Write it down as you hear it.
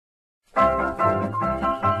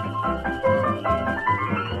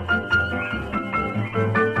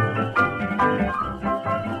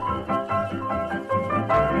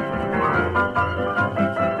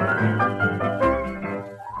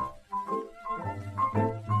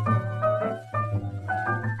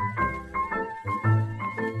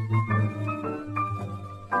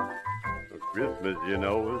Christmas, you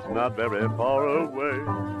know, is not very far away.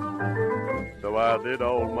 So I did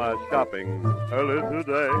all my shopping early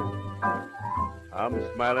today. I'm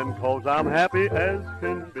smiling 'cause I'm happy as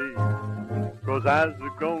can be. 'Cause I's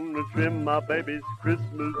gonna trim my baby's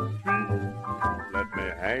Christmas tree. Let me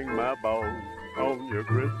hang my balls on your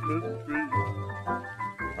Christmas tree.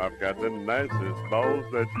 I've got the nicest balls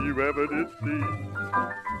that you ever did see.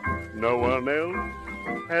 No one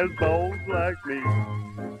else has balls like me.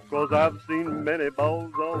 'Cause I've seen many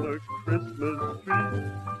balls on a Christmas tree.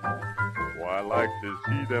 Why, I like to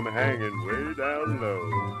see them hanging way down low.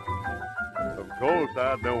 Of course,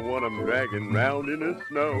 I don't want them dragging round in the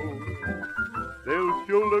snow. They'll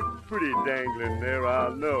sure look pretty dangling there, I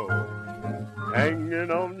know,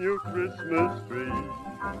 hanging on your Christmas tree.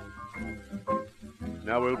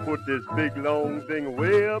 Now we'll put this big long thing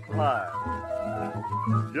way up high,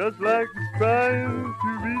 just like it's trying to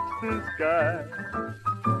reach the sky.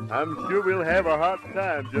 I'm sure we'll have a hot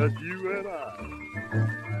time, just you and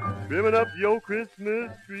I, trimming up your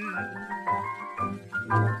Christmas tree.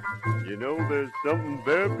 You know, there's something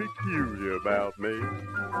very peculiar about me.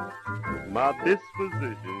 My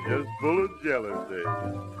disposition's just full of jealousy.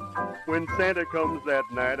 When Santa comes that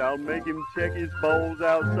night, I'll make him check his balls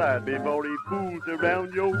outside before he fools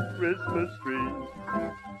around your Christmas tree.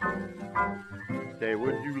 Say,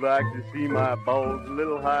 would you like to see my balls a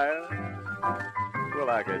little higher? Well,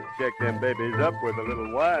 I could check them babies up with a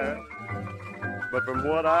little wire. But from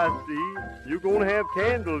what I see, you're gonna have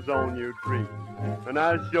candles on your tree, and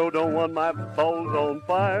I sure don't want my balls on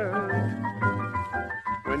fire.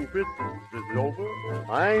 When Christmas is over,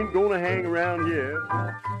 I ain't gonna hang around here.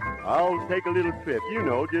 I'll take a little trip, you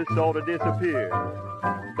know, just sort of disappear.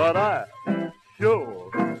 But I sure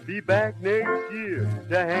be back next year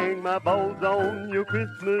to hang my balls on your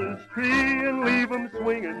Christmas tree and leave 'em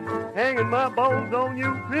swinging, hanging my balls on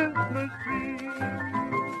your Christmas tree.